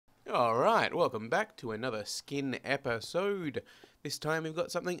Alright, welcome back to another skin episode. This time we've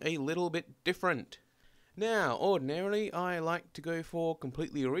got something a little bit different. Now, ordinarily I like to go for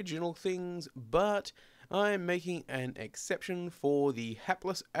completely original things, but I'm making an exception for the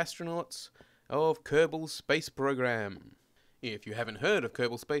hapless astronauts of Kerbal Space Program. If you haven't heard of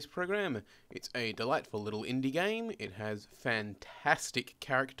Kerbal Space Program, it's a delightful little indie game. It has fantastic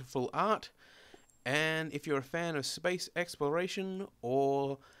characterful art, and if you're a fan of space exploration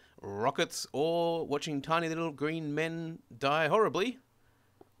or rockets or watching tiny little green men die horribly,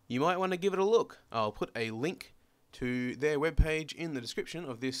 you might want to give it a look. I'll put a link to their webpage in the description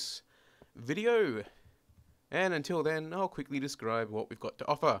of this video. And until then, I'll quickly describe what we've got to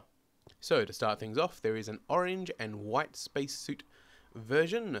offer. So to start things off, there is an orange and white spacesuit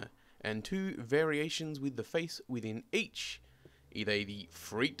version, and two variations with the face within each. Either the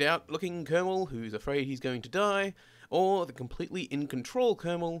freaked out looking Kermal, who's afraid he's going to die, or the completely in control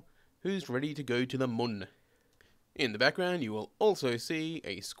Kermal, who's ready to go to the moon. In the background you will also see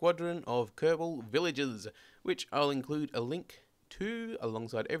a squadron of Kerbal villagers, which I'll include a link to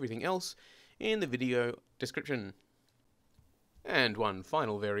alongside everything else in the video description. And one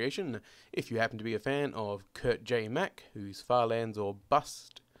final variation, if you happen to be a fan of Kurtjmac, whose Farlands or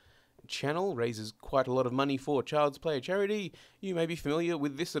Bust channel raises quite a lot of money for Child's Play charity, you may be familiar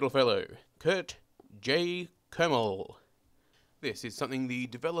with this little fellow, KurtJ Kermal. This is something the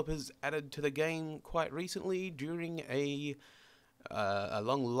developers added to the game quite recently during a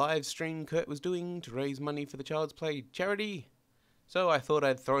long live stream Kurt was doing to raise money for the Child's Play charity, so I thought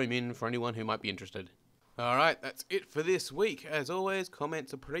I'd throw him in for anyone who might be interested. Alright, that's it for this week. As always,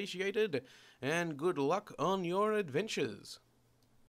 comments appreciated, and good luck on your adventures.